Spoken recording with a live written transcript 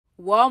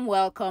Warm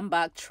welcome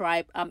back,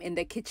 tribe. I'm in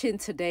the kitchen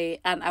today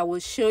and I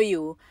will show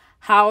you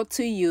how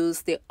to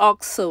use the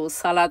OXO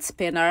salad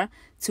spinner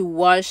to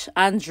wash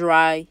and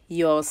dry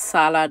your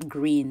salad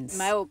greens. In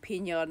my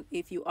opinion,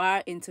 if you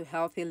are into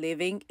healthy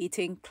living,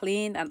 eating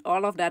clean and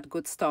all of that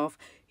good stuff,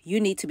 you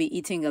need to be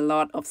eating a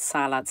lot of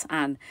salads,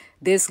 and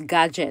this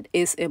gadget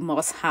is a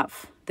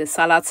must-have. The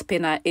salad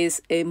spinner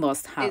is a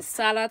must-have. A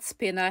salad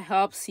spinner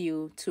helps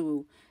you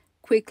to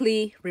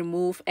quickly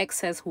remove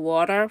excess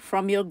water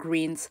from your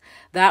greens.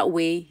 That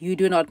way you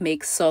do not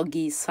make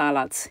soggy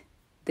salads.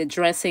 The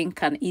dressing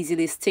can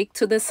easily stick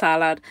to the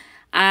salad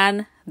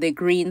and the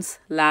greens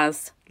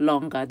last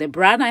longer. The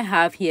brand I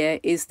have here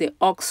is the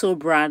OXO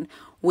brand,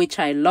 which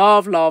I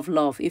love.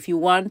 If you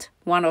want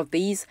one of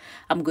these,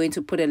 I'm going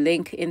to put a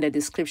link in the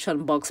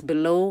description box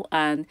below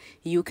and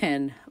you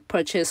can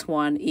purchase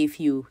one if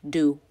you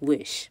do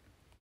wish.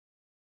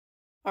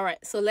 All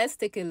right, so let's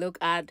take a look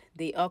at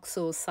the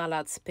OXO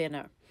salad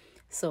spinner.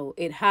 So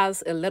it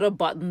has a little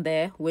button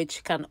there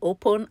which can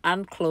open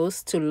and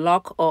close to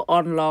lock or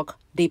unlock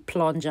the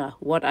plunger,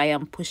 what I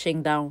am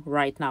pushing down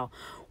right now.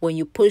 When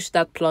you push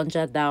that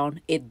plunger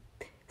down, it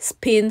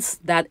spins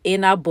that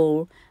inner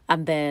bowl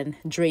and then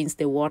drains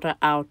the water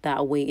out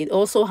that way. It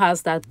also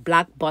has that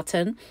black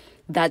button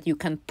that you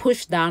can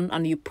push down,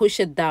 and you push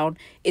it down,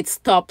 it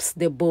stops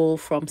the bowl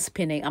from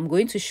spinning. I'm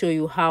going to show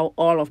you how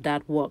all of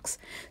that works.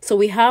 So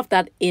we have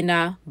that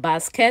inner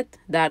basket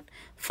that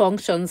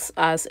functions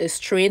as a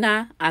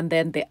strainer and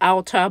then the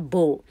outer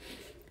bowl.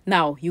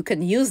 Now you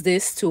can use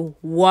this to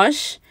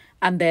wash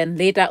and then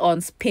later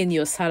on spin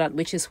your salad,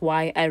 which is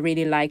why I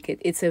really like it.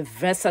 It's a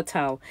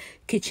versatile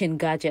kitchen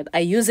gadget. I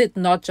use it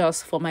not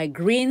just for my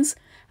greens,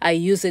 I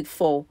use it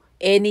for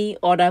any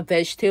other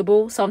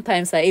vegetable.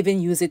 Sometimes I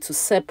even use it to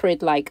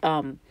separate, like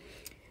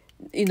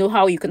you know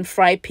how you can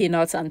fry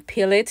peanuts and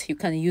peel it, you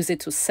can use it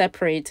to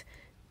separate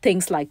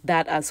things like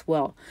that as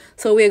well.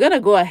 So we're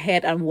gonna go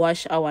ahead and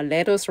wash our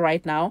lettuce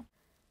right now.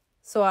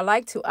 So I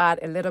like to add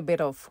a little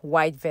bit of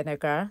white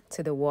vinegar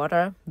to the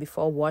water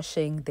before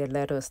washing the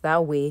lettuce.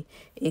 That way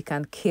it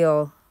can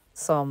kill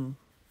some,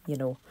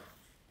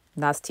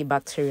 nasty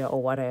bacteria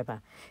or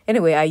whatever.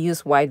 Anyway, I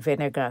use white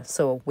vinegar.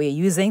 So we're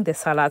using the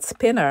salad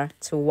spinner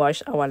to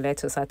wash our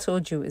lettuce. I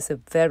told you it's a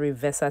very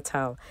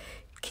versatile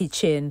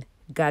kitchen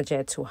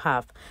gadget to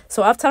have.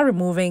 So after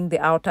removing the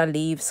outer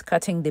leaves,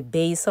 cutting the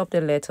base of the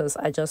lettuce,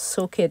 I just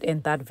soak it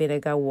in that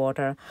vinegar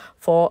water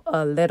for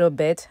a little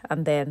bit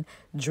and then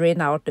drain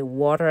out the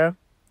water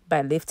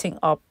by lifting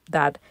up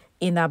that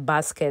inner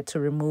basket to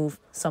remove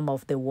some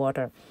of the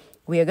water.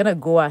 We are going to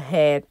go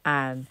ahead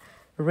and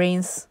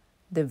rinse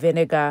the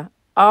vinegar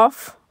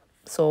off,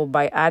 so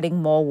by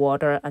adding more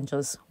water and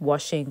just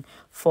washing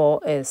for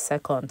a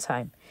second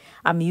time.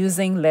 I'm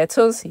using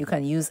lettuce. You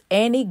can use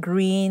any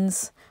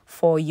greens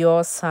for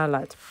your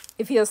salad.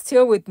 If you're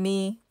still with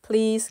me,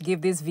 please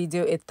give this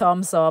video a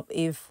thumbs up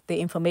if the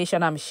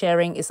information I'm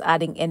sharing is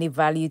adding any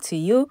value to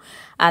you.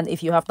 And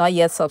if you have not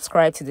yet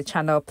subscribed to the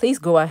channel, please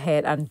go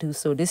ahead and do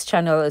so. This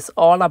channel is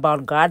all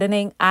about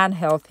gardening and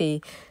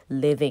healthy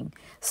living.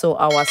 So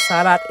our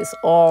salad is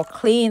all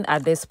clean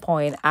at this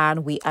point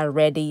and we are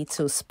ready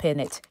to spin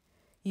it.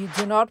 You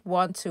do not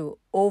want to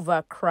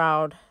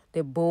overcrowd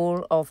the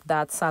bowl of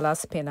that salad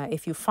spinner.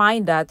 If you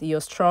find that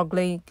you're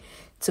struggling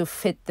to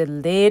fit the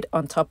lid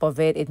on top of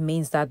it, it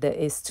means that there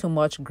is too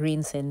much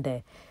greens in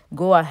there.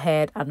 Go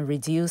ahead and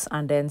reduce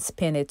and then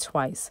spin it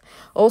twice.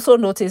 Also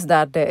notice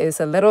that there is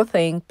a little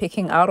thing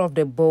picking out of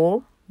the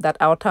bowl, that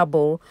outer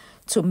bowl.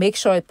 To make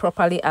sure it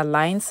properly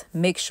aligns,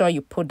 make sure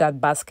you put that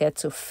basket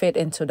to fit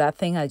into that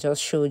thing I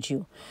just showed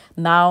you.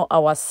 Now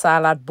our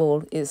salad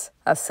bowl is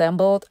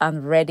assembled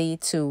and ready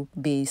to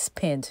be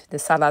spinned, the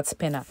salad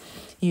spinner.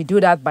 You do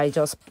that by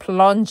just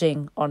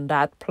plunging on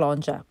that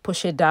plunger.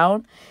 Push it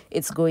down,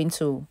 it's going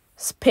to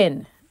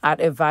spin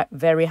at a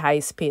very high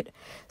speed.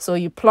 So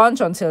you plunge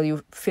until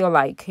you feel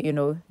like,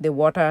 enough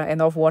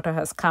water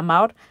has come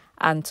out,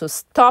 and to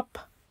stop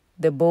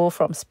the bowl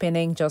from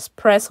spinning, just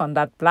press on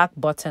that black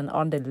button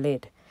on the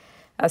lid.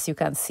 As you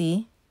can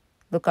see,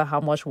 look at how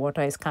much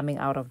water is coming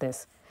out of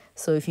this.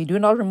 So if you do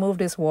not remove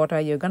this water,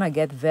 you're gonna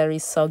get very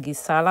soggy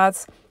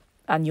salads,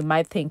 and you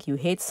might think you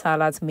hate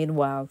salads.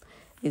 Meanwhile,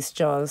 it's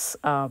just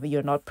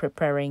you're not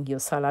preparing your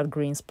salad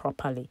greens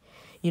properly.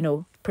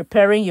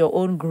 Preparing your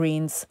own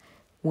greens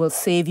will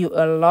save you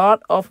a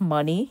lot of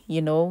money.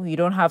 You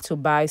don't have to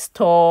buy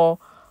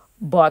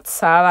store-bought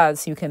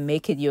salads. You can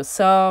make it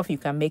yourself. You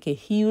can make a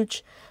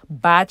huge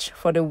batch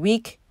for the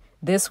week.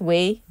 This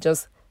way,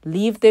 just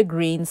leave the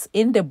greens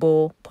in the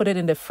bowl, put it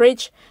in the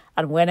fridge,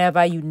 and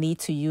whenever you need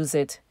to use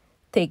it,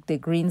 take the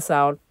greens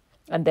out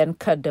and then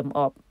cut them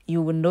up.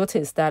 You will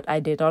notice that I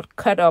did not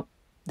cut up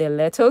the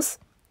lettuce.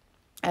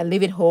 I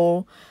leave it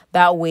whole.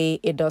 That way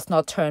it does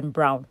not turn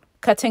brown.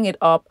 Cutting it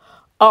up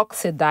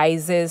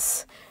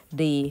oxidizes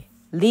the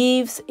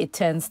leaves. It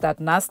turns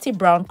that nasty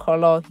brown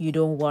color. You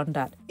don't want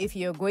that. If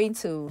you're going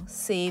to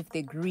save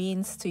the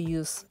greens to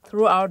use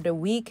throughout the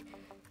week,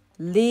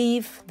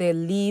 leave the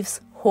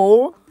leaves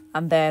whole,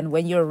 and then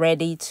when you're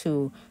ready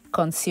to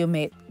consume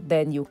it,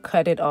 then you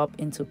cut it up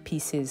into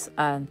pieces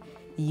and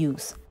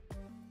use.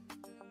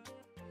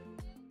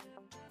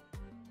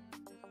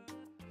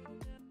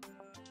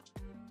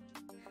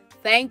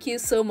 Thank you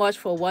so much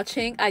for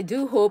watching. I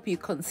do hope you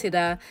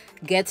consider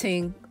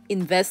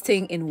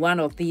investing in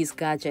one of these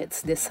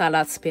gadgets, the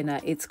salad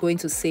spinner. It's going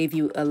to save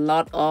you a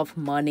lot of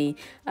money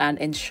and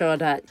ensure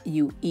that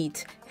you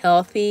eat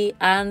healthy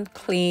and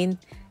clean,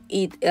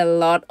 eat a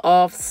lot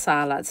of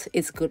salads.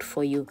 It's good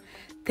for you.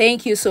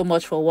 Thank you so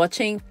much for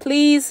watching.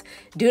 Please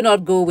do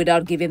not go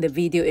without giving the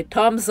video a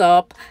thumbs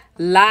up,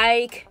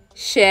 like,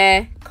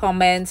 share,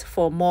 comment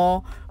for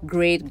more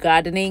great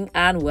gardening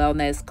and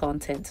wellness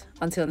content.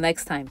 Until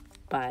next time,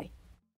 bye.